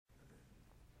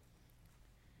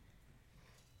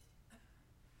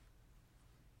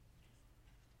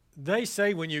They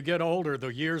say when you get older, the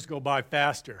years go by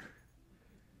faster.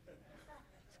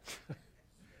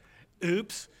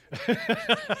 Oops.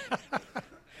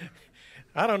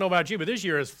 I don't know about you, but this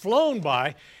year has flown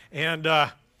by, and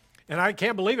I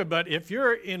can't believe it, but if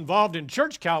you're involved in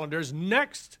church calendars,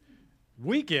 next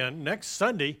weekend, next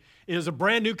Sunday, is a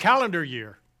brand new calendar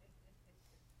year.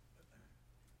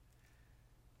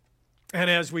 And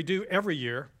as we do every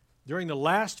year, during the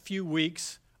last few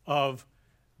weeks of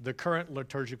the current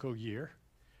liturgical year,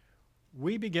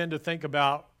 we begin to think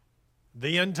about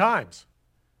the end times.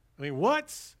 I mean,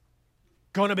 what's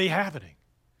going to be happening?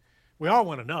 We all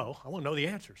want to know. I want to know the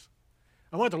answers.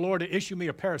 I want the Lord to issue me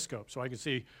a periscope so I can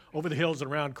see over the hills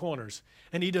and around corners.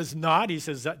 And he does not. He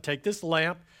says, take this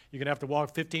lamp. You're going to have to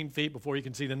walk 15 feet before you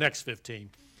can see the next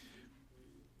 15.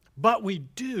 But we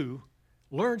do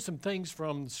learn some things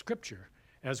from Scripture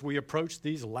as we approach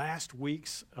these last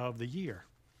weeks of the year.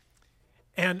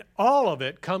 And all of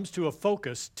it comes to a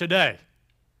focus today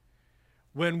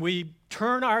when we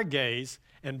turn our gaze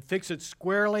and fix it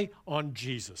squarely on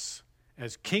Jesus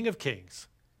as King of Kings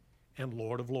and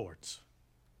Lord of Lords.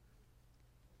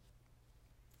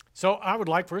 So I would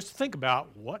like for us to think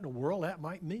about what in the world that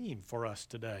might mean for us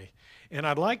today. And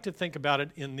I'd like to think about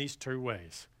it in these two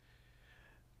ways.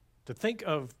 To think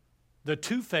of the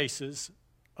two faces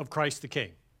of Christ the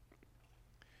King.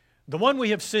 The one we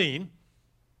have seen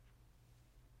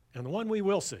and the one we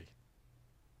will see.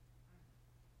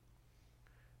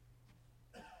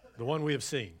 The one we have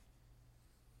seen.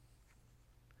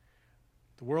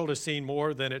 The world has seen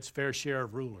more than its fair share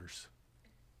of rulers.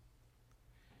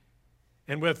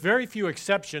 And with very few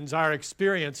exceptions, our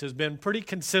experience has been pretty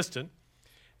consistent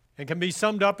and can be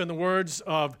summed up in the words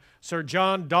of Sir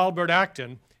John Dalbert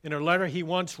Acton in a letter he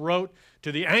once wrote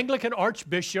to the Anglican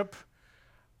Archbishop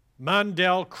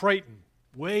Mandell Creighton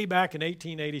way back in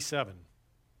 1887.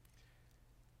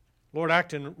 Lord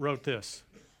Acton wrote this: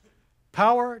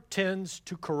 "Power tends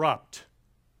to corrupt,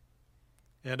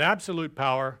 and absolute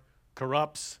power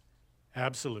corrupts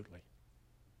absolutely."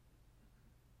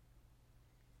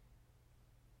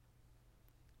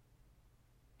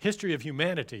 History of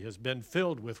humanity has been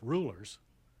filled with rulers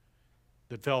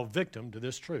that fell victim to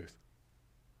this truth.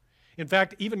 In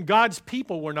fact, even God's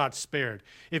people were not spared.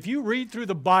 If you read through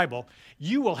the Bible,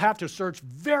 you will have to search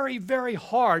very, very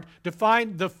hard to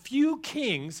find the few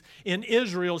kings in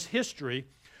Israel's history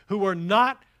who were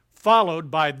not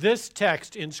followed by this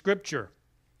text in Scripture.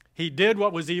 He did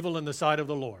what was evil in the sight of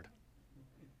the Lord.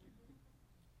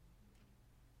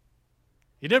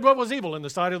 He did what was evil in the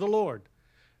sight of the Lord.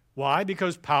 Why?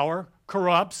 Because power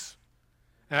corrupts.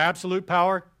 Absolute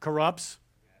power corrupts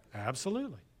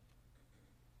absolutely.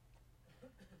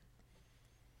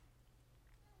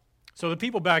 So the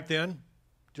people back then,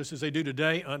 just as they do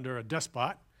today under a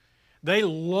despot, they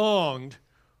longed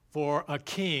for a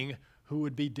king who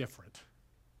would be different.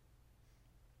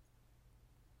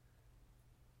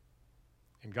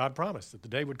 And God promised that the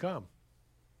day would come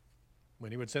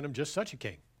when he would send them just such a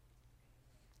king.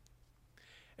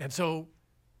 And so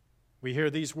we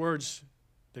hear these words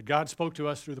that God spoke to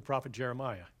us through the prophet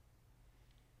Jeremiah.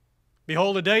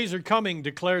 "Behold, the days are coming,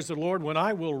 declares the Lord, when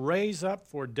I will raise up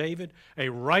for David a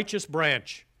righteous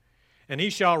branch, and he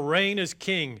shall reign as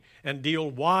king and deal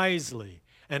wisely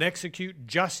and execute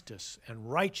justice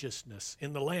and righteousness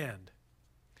in the land."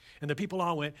 And the people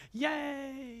all went,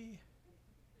 "Yay!"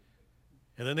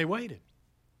 And then they waited.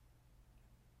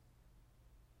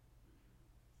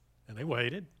 And they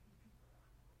waited.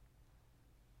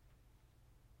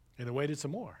 And they waited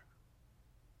some more.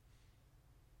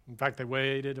 In fact, they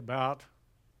waited about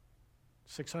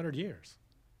 600 years.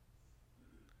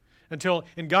 Until,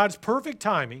 in God's perfect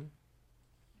timing,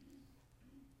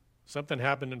 something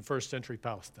happened in first century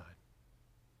Palestine.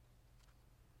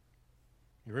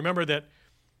 You remember that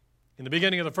in the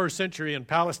beginning of the first century in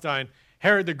Palestine,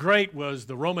 Herod the Great was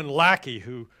the Roman lackey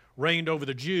who reigned over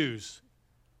the Jews.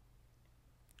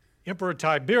 Emperor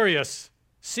Tiberius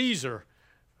Caesar,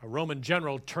 a Roman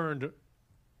general turned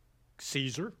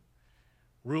Caesar,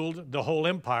 ruled the whole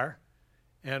empire,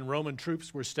 and Roman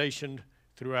troops were stationed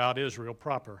throughout Israel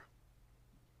proper.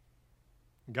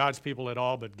 God's people had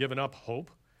all but given up hope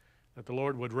that the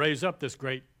Lord would raise up this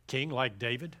great king like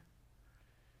David,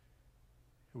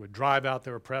 who would drive out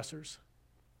their oppressors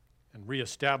and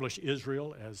reestablish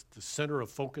Israel as the center of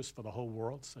focus for the whole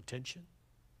world's attention.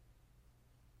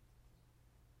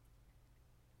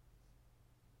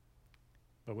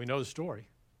 But we know the story.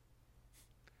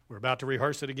 We're about to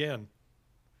rehearse it again.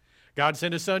 God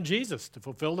sent his son Jesus to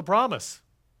fulfill the promise.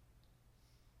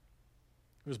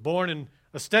 He was born in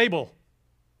a stable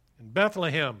in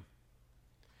Bethlehem.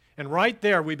 And right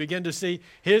there, we begin to see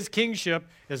his kingship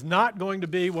is not going to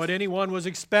be what anyone was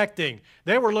expecting.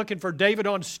 They were looking for David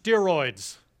on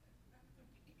steroids.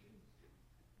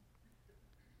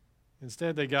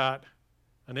 Instead, they got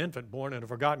an infant born in a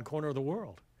forgotten corner of the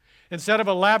world. Instead of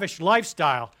a lavish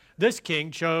lifestyle, this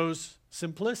king chose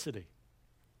simplicity.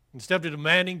 Instead of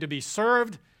demanding to be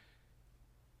served,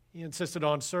 he insisted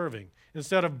on serving.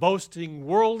 Instead of boasting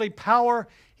worldly power,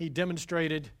 he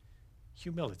demonstrated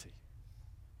humility.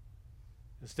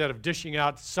 Instead of dishing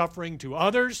out suffering to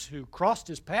others who crossed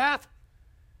his path,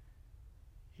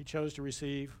 he chose to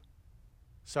receive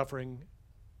suffering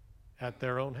at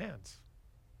their own hands.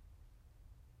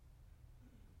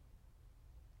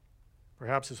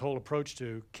 Perhaps his whole approach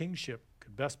to kingship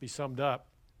could best be summed up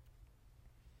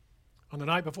on the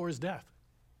night before his death.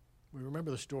 We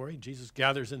remember the story. Jesus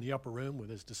gathers in the upper room with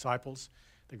his disciples.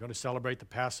 They're going to celebrate the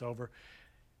Passover.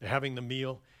 They're having the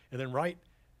meal. And then right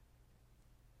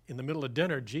in the middle of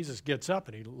dinner, Jesus gets up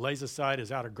and he lays aside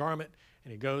his outer garment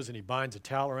and he goes and he binds a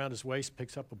towel around his waist,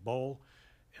 picks up a bowl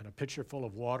and a pitcher full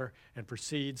of water and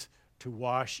proceeds to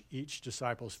wash each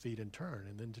disciple's feet in turn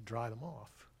and then to dry them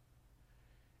off.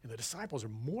 And the disciples are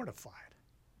mortified.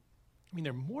 I mean,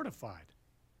 they're mortified.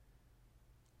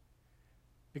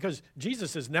 Because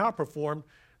Jesus has now performed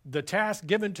the task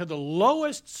given to the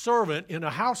lowest servant in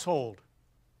a household.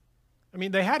 I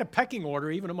mean, they had a pecking order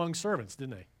even among servants,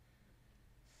 didn't they?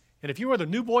 And if you were the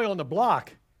new boy on the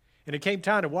block and it came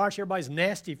time to wash everybody's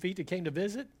nasty feet that came to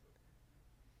visit,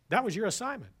 that was your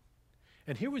assignment.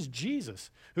 And here was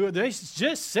Jesus, who they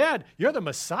just said, "You're the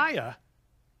Messiah,"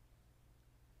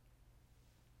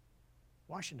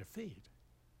 washing their feet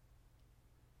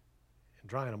and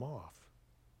drying them off.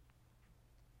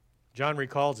 John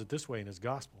recalls it this way in his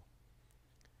gospel.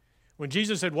 When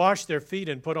Jesus had washed their feet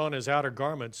and put on his outer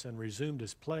garments and resumed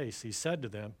his place, he said to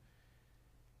them,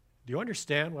 "Do you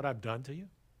understand what I've done to you?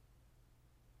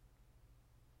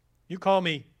 You call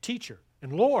me teacher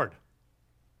and Lord,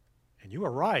 and you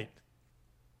are right,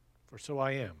 for so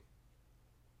I am.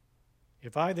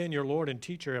 If I then, your Lord and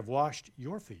teacher, have washed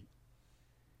your feet,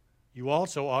 you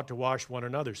also ought to wash one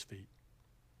another's feet.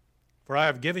 For I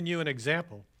have given you an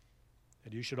example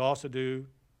that you should also do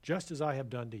just as I have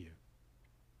done to you."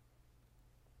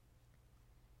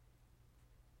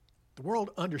 The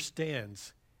world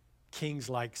understands kings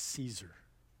like Caesar.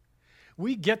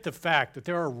 We get the fact that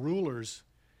there are rulers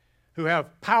who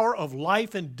have power of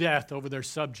life and death over their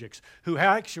subjects, who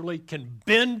actually can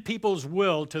bend people's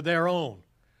will to their own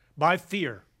by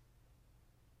fear.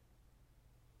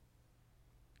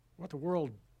 What the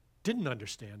world didn't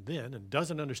understand then and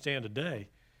doesn't understand today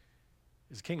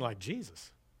is a king like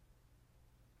Jesus.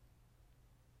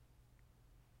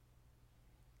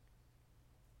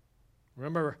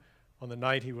 Remember on the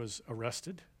night he was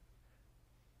arrested?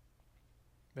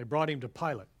 They brought him to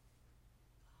Pilate.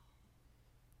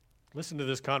 Listen to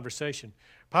this conversation.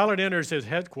 Pilate enters his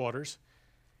headquarters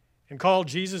and called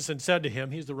Jesus and said to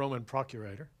him, he's the Roman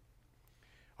procurator,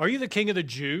 "Are you the king of the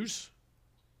Jews?"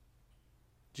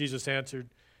 Jesus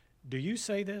answered, "Do you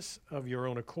say this of your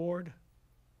own accord,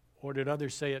 or did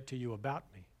others say it to you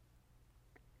about me?"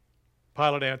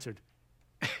 Pilate answered,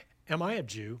 "Am I a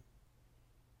Jew?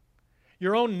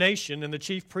 Your own nation and the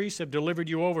chief priests have delivered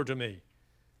you over to me.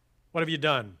 What have you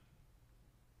done?"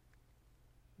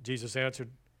 Jesus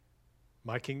answered,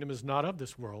 "My kingdom is not of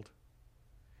this world.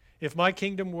 If my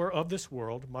kingdom were of this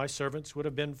world, my servants would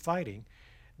have been fighting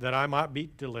that I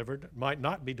might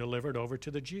not be delivered over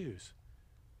to the Jews.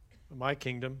 But my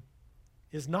kingdom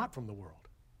is not from the world."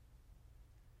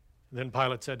 Then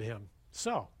Pilate said to him,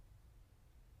 "So,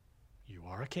 you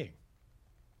are a king."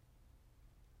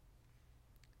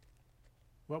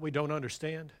 What we don't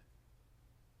understand,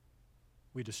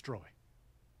 we destroy.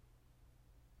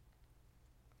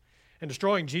 And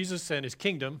destroying Jesus and his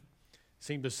kingdom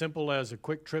seemed as simple as a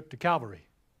quick trip to Calvary.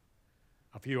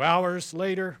 A few hours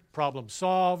later, problem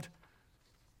solved.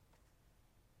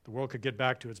 The world could get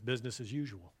back to its business as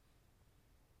usual.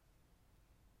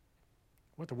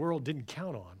 What the world didn't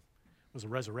count on was a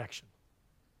resurrection.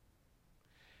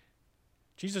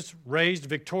 Jesus, raised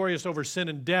victorious over sin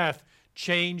and death,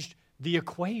 changed the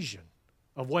equation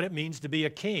of what it means to be a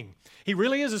king. He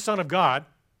really is a son of God.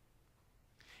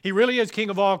 He really is king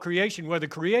of all creation, whether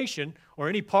creation or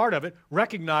any part of it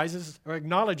recognizes or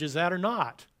acknowledges that or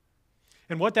not.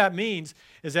 And what that means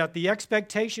is that the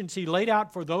expectations he laid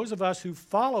out for those of us who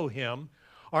follow him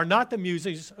are not the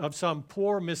musings of some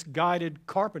poor, misguided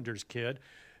carpenter's kid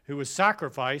who was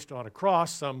sacrificed on a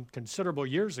cross some considerable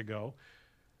years ago,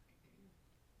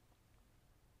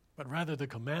 but rather the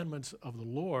commandments of the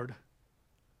Lord,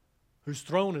 whose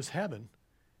throne is heaven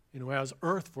and who has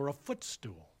earth for a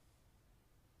footstool.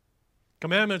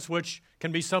 Commandments which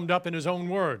can be summed up in his own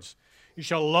words. You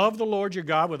shall love the Lord your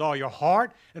God with all your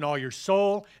heart and all your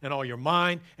soul and all your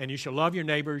mind, and you shall love your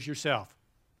neighbor as yourself.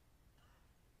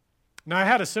 Now, I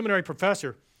had a seminary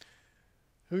professor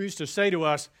who used to say to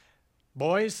us,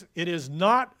 boys, it is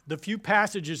not the few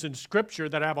passages in Scripture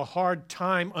that I have a hard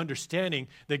time understanding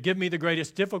that give me the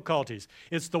greatest difficulties.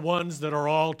 It's the ones that are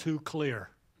all too clear.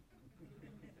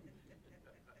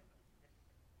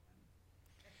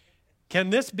 Can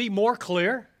this be more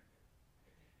clear?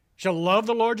 Shall love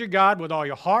the Lord your God with all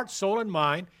your heart, soul, and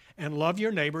mind, and love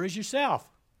your neighbor as yourself.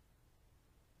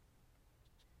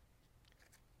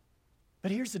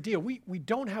 But here's the deal. We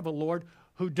don't have a Lord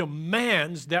who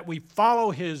demands that we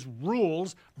follow his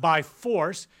rules by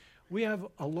force. We have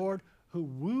a Lord who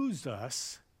woos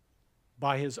us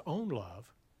by his own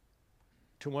love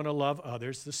to want to love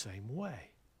others the same way.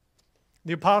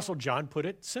 The Apostle John put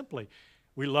it simply.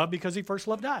 We love because he first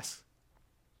loved us.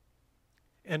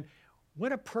 And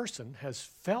when a person has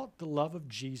felt the love of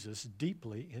Jesus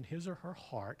deeply in his or her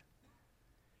heart,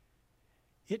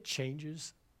 it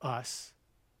changes us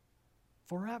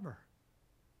forever.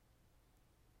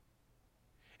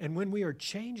 And when we are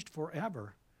changed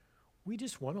forever, we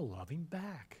just want to love him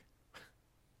back.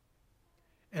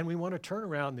 And we want to turn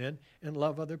around then and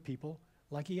love other people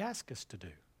like he asked us to do.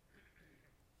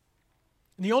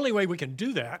 And the only way we can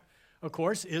do that, of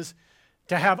course, is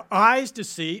to have eyes to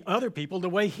see other people the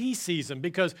way he sees them,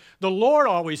 because the Lord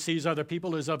always sees other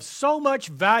people as of so much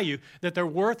value that they're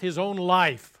worth his own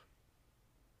life.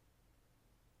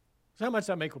 So how much does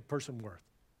that make a person worth?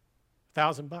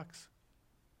 $1,000?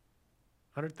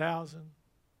 100,000?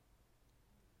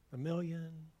 $1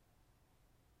 million?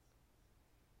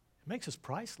 It makes us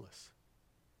priceless.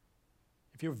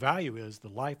 If your value is the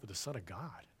life of the Son of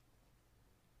God,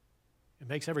 it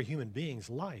makes every human being's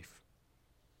life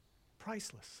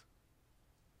priceless.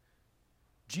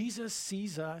 Jesus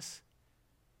sees us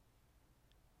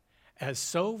as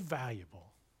so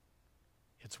valuable,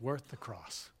 it's worth the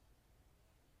cross.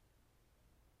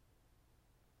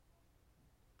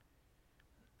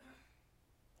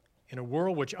 In a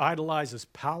world which idolizes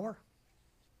power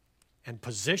and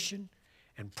position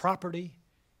and property,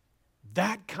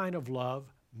 that kind of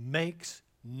love makes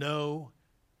no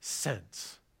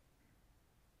sense.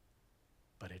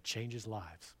 But it changes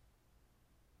lives.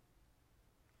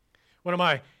 One of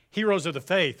my heroes of the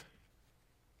faith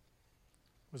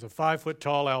was a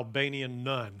 5-foot-tall Albanian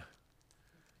nun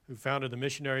who founded the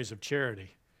Missionaries of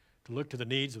Charity to look to the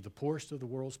needs of the poorest of the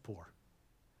world's poor.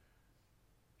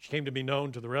 She came to be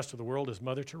known to the rest of the world as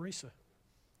Mother Teresa.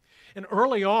 And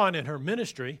early on in her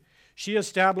ministry, she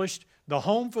established the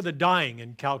Home for the Dying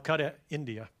in Calcutta,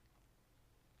 India.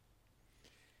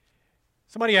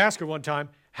 Somebody asked her one time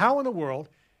how in the world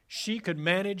she could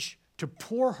manage to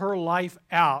pour her life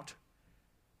out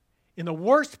in the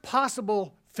worst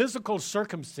possible physical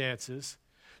circumstances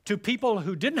to people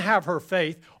who didn't have her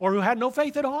faith or who had no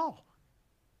faith at all.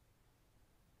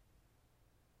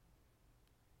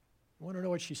 You want to know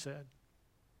what she said?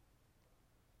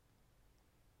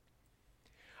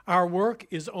 Our work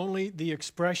is only the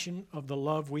expression of the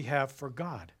love we have for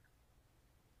God.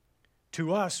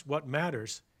 To us, what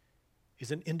matters is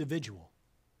an individual.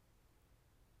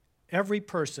 Every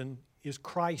person is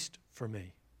Christ for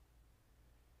me.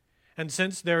 And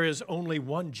since there is only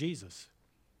one Jesus,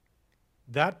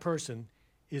 that person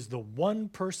is the one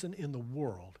person in the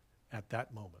world at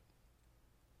that moment.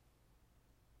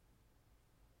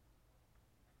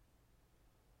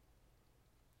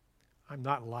 I'm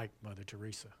not like Mother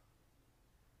Teresa,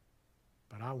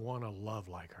 but I want to love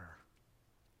like her.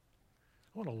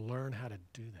 I want to learn how to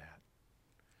do that.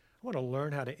 I want to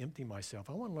learn how to empty myself.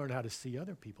 I want to learn how to see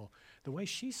other people the way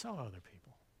she saw other people.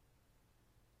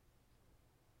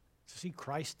 To see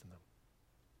Christ in them.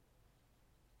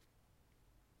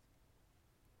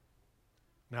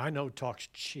 Now, I know talk's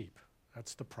cheap.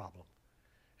 That's the problem.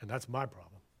 And that's my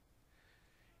problem.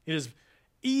 It is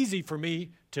easy for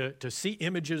me to see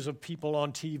images of people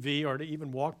on TV or to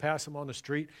even walk past them on the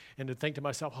street and to think to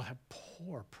myself, oh, that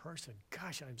poor person.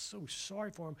 Gosh, I'm so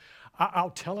sorry for them.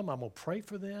 I'll tell them I'm going to pray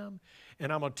for them,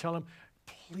 and I'm going to tell them,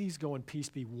 please go in peace,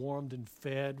 be warmed and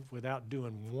fed without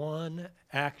doing one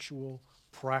actual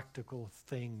practical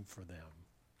thing for them.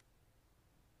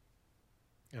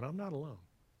 And I'm not alone.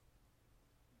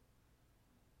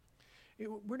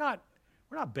 We're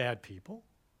not bad people.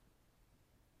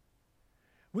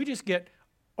 We just get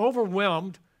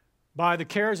overwhelmed by the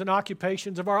cares and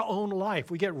occupations of our own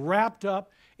life. We get wrapped up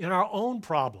in our own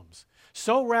problems.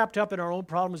 So wrapped up in our own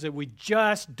problems that we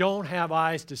just don't have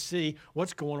eyes to see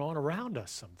what's going on around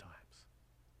us sometimes.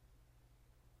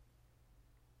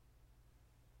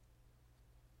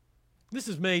 This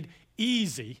is made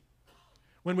easy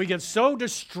when we get so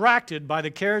distracted by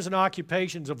the cares and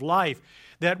occupations of life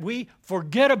that we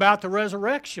forget about the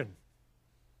resurrection.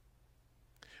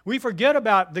 We forget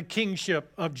about the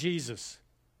kingship of Jesus.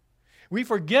 We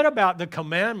forget about the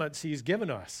commandments He's given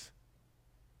us.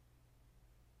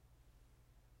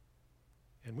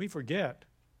 And we forget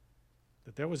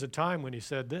that there was a time when He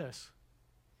said this,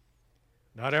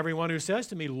 "Not everyone who says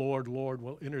to me, 'Lord, Lord,'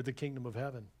 will enter the kingdom of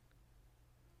heaven,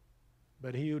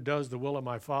 but he who does the will of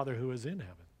my Father who is in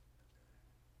heaven."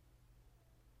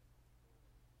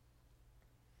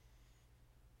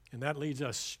 And that leads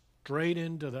us straight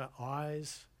into the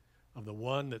eyes of the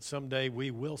one that someday we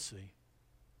will see.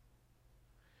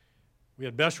 We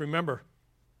had best remember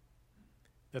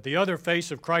that the other face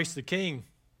of Christ the King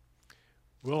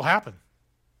will happen.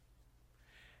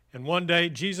 And one day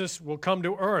Jesus will come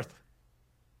to earth,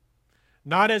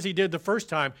 not as He did the first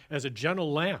time, as a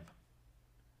gentle lamb,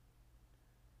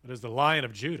 but as the Lion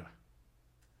of Judah,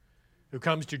 who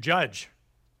comes to judge,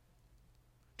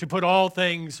 to put all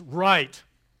things right,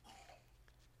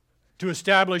 to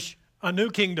establish a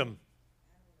new kingdom,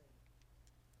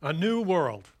 a new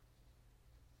world.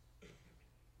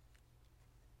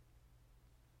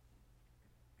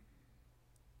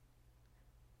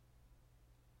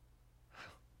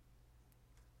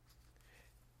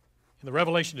 In the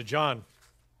revelation to John,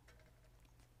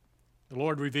 the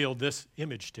Lord revealed this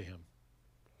image to him.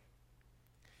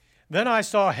 "Then I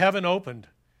saw heaven opened,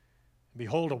 and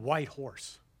behold, a white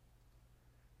horse.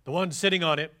 The one sitting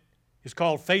on it is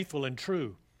called Faithful and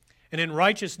True, and in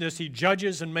righteousness he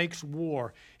judges and makes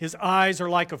war. His eyes are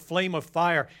like a flame of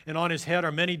fire, and on his head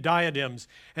are many diadems,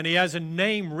 and he has a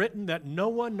name written that no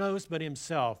one knows but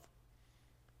himself.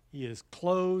 He is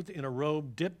clothed in a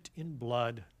robe dipped in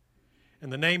blood,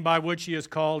 and the name by which he is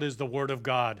called is the Word of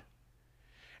God.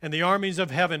 And the armies of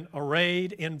heaven,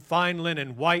 arrayed in fine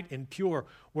linen, white and pure,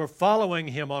 were following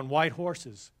him on white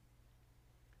horses.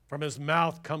 From his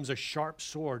mouth comes a sharp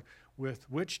sword with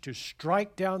which to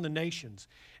strike down the nations,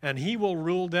 and he will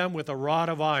rule them with a rod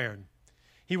of iron.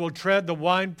 He will tread the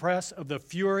winepress of the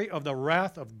fury of the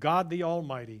wrath of God the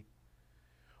Almighty.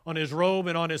 On his robe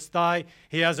and on his thigh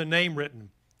he has a name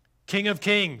written, King of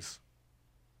Kings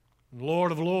and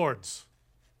Lord of Lords."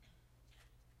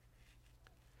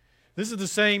 This is the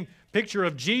same picture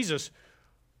of Jesus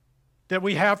that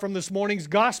we have from this morning's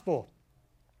gospel.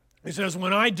 He says,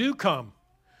 when I do come,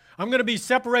 I'm going to be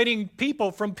separating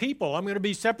people from people. I'm going to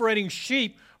be separating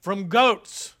sheep from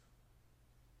goats.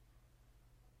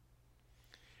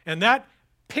 And that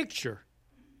picture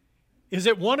is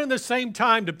at one and the same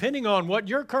time, depending on what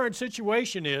your current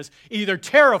situation is, either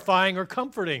terrifying or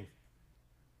comforting.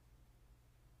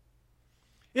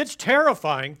 It's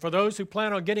terrifying for those who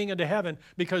plan on getting into heaven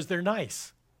because they're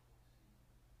nice.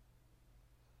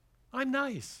 I'm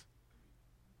nice.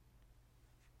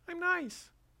 I'm nice.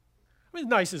 I'm as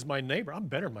nice as my neighbor. I'm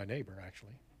better than my neighbor,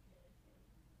 actually.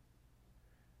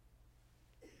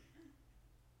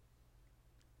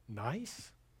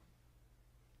 Nice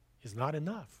is not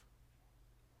enough.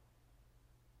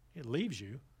 It leaves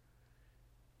you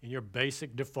in your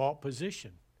basic default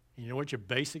position. And you know what your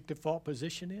basic default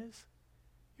position is?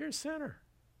 You're a sinner.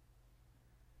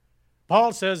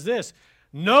 Paul says this,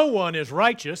 no one is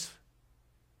righteous,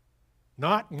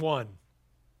 not one.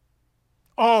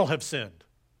 All have sinned.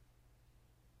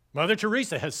 Mother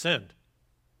Teresa has sinned.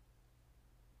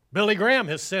 Billy Graham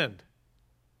has sinned.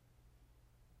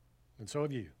 And so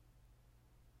have you.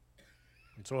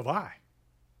 And so have I.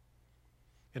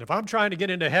 And if I'm trying to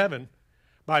get into heaven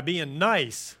by being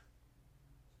nice,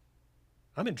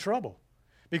 I'm in trouble.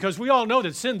 Because we all know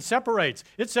that sin separates.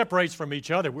 It separates from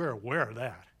each other. We're aware of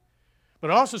that. But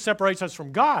it also separates us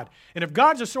from God. And if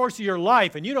God's the source of your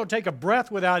life and you don't take a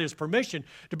breath without His permission,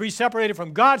 to be separated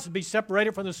from God is to be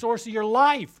separated from the source of your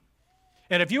life.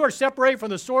 And if you are separated from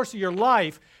the source of your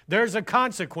life, there's a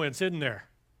consequence, isn't there?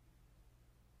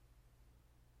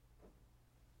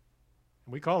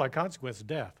 And we call that consequence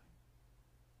death.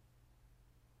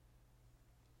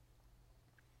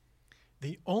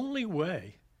 The only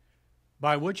way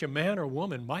by which a man or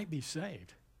woman might be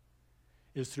saved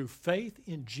is through faith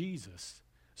in Jesus,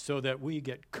 so that we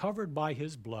get covered by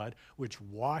His blood, which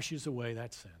washes away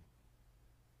that sin.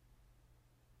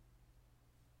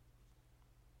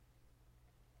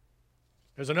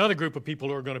 There's another group of people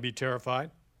who are going to be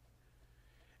terrified.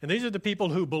 And these are the people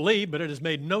who believe, but it has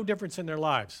made no difference in their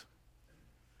lives.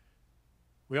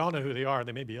 We all know who they are.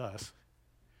 They may be us.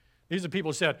 These are people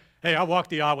who said, hey, I walked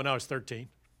the aisle when I was 13.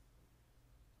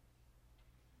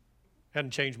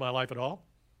 Hadn't changed my life at all.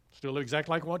 Still live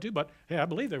exactly like I want to, but hey, I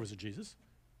believe there was a Jesus.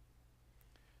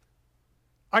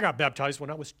 I got baptized when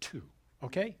I was 2.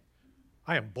 Okay?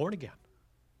 I am born again.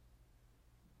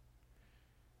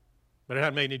 But it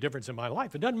hasn't made any difference in my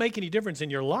life. It doesn't make any difference in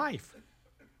your life.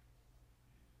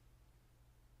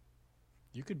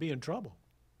 You could be in trouble.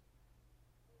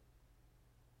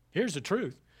 Here's the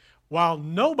truth. While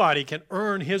nobody can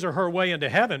earn his or her way into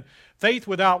heaven, faith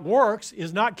without works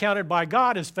is not counted by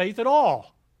God as faith at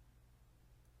all.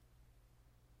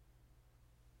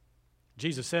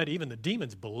 Jesus said even the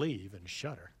demons believe and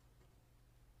shudder.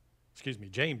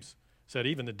 James said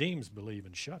even the demons believe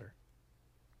and shudder.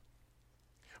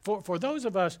 For those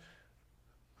of us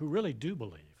who really do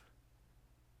believe,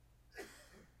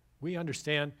 we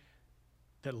understand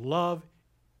that love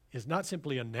is not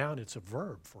simply a noun, it's a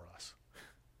verb for us.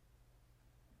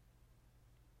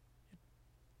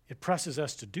 It presses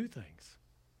us to do things.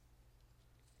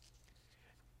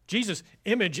 Jesus'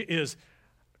 image is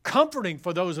comforting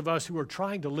for those of us who are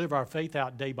trying to live our faith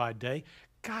out day by day.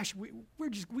 Gosh,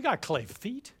 we got clay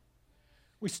feet.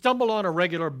 We stumble on a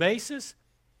regular basis.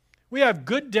 We have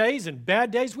good days and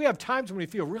bad days. We have times when we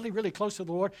feel really, really close to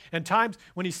the Lord and times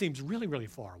when he seems really, really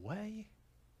far away.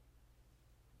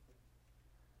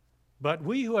 But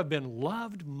we who have been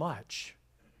loved much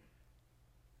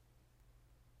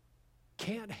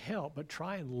can't help but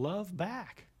try and love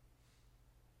back.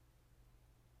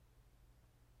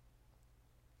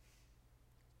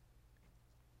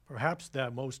 Perhaps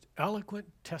the most eloquent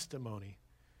testimony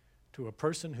to a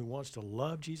person who wants to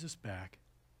love Jesus back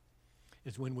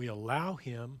is when we allow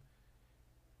him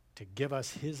to give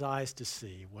us his eyes to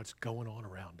see what's going on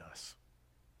around us.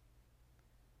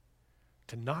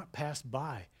 To not pass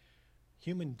by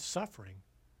human suffering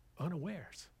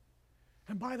unawares.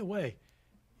 And by the way,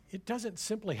 it doesn't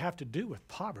simply have to do with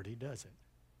poverty, does it?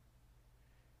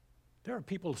 There are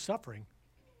people suffering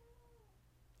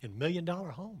in million-dollar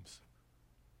homes.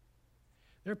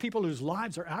 There are people whose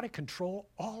lives are out of control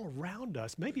all around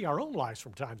us, maybe our own lives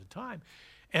from time to time.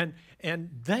 And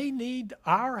they need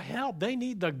our help. They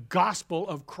need the gospel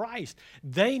of Christ.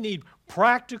 They need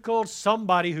practical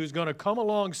somebody who's going to come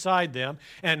alongside them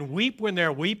and weep when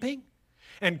they're weeping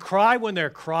and cry when they're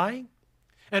crying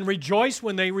and rejoice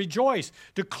when they rejoice,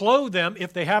 to clothe them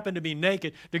if they happen to be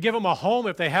naked, to give them a home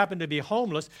if they happen to be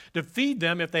homeless, to feed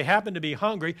them if they happen to be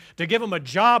hungry, to give them a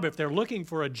job if they're looking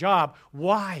for a job.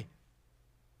 Why?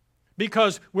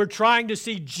 Because we're trying to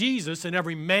see Jesus in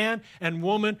every man and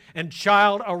woman and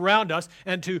child around us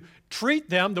and to treat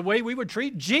them the way we would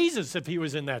treat Jesus if he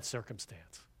was in that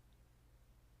circumstance.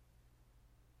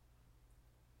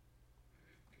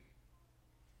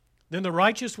 Then the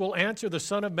righteous will answer the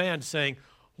Son of Man saying,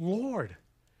 Lord,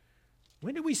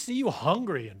 when did we see you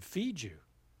hungry and feed you,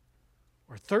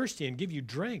 or thirsty and give you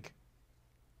drink?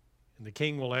 And the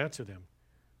king will answer them,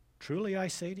 truly I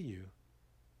say to you,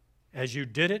 as you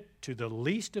did it to the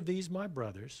least of these my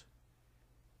brothers,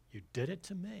 you did it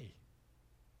to me.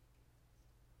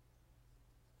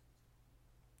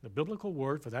 The biblical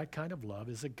word for that kind of love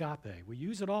is agape. We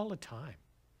use it all the time.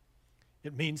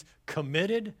 It means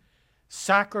committed,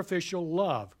 sacrificial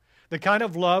love. The kind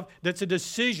of love that's a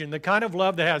decision, the kind of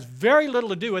love that has very little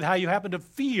to do with how you happen to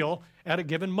feel at a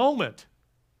given moment.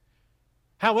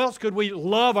 How else could we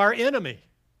love our enemy?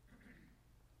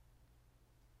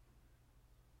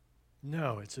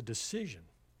 No, it's a decision.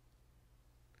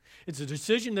 It's a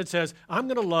decision that says, I'm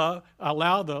going to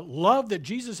allow the love that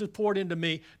Jesus has poured into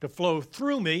me to flow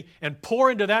through me and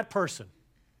pour into that person.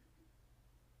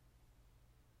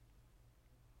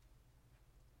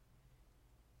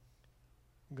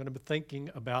 I'm going to be thinking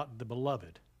about the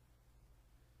beloved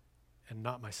and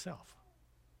not myself.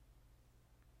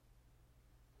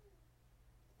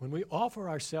 When we offer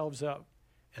ourselves up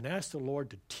and ask the Lord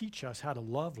to teach us how to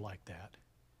love like that,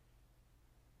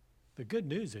 the good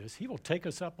news is he will take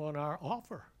us up on our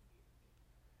offer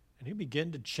and he'll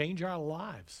begin to change our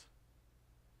lives.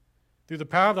 Through the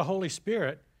power of the Holy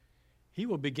Spirit, he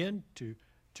will begin to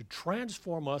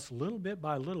transform us little bit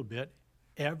by little bit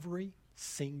every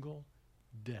single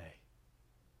day.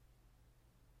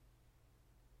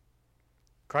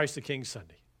 Christ the King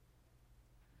Sunday.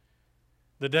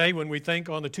 The day when we think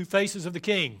on the two faces of the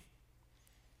King.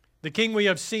 The King we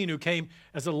have seen who came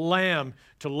as a lamb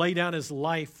to lay down his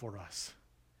life for us.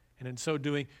 And in so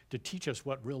doing, to teach us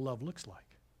what real love looks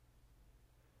like.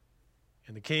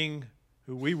 And the King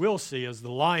who we will see as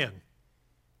the Lion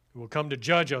who will come to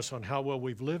judge us on how well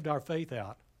we've lived our faith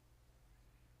out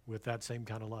with that same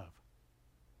kind of love.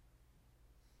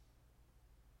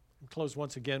 I'll close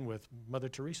once again with Mother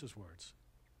Teresa's words.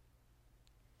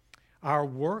 Our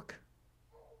work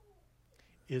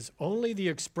is only the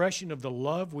expression of the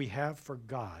love we have for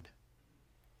God.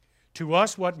 To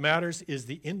us, what matters is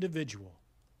the individual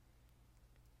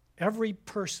Every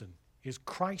person is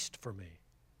Christ for me.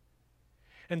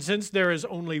 And since there is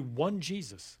only one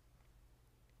Jesus,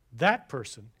 that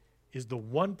person is the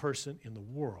one person in the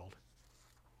world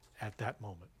at that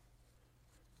moment.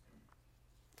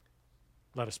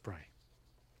 Let us pray.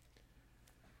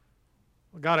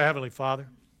 Well, God, our Heavenly Father,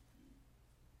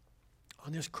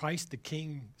 on this Christ the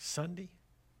King Sunday,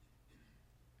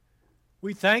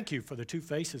 we thank you for the two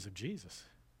faces of Jesus.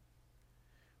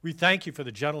 We thank you for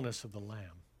the gentleness of the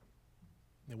Lamb,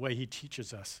 the way he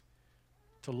teaches us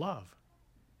to love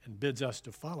and bids us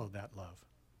to follow that love.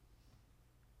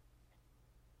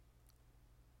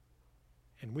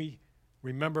 And we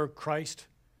remember Christ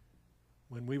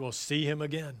when we will see him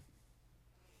again.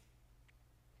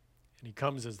 And he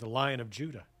comes as the Lion of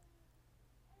Judah.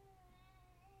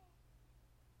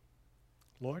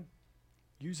 Lord,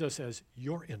 use us as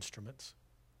your instruments.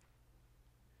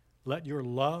 Let your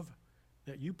love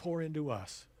that you pour into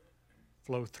us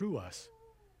flow through us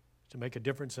to make a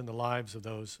difference in the lives of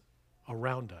those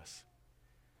around us.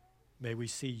 May we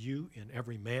see you in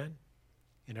every man,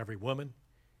 in every woman,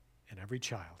 and every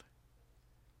child.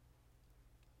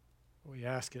 We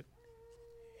ask it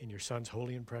in your Son's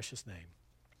holy and precious name.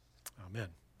 Amen.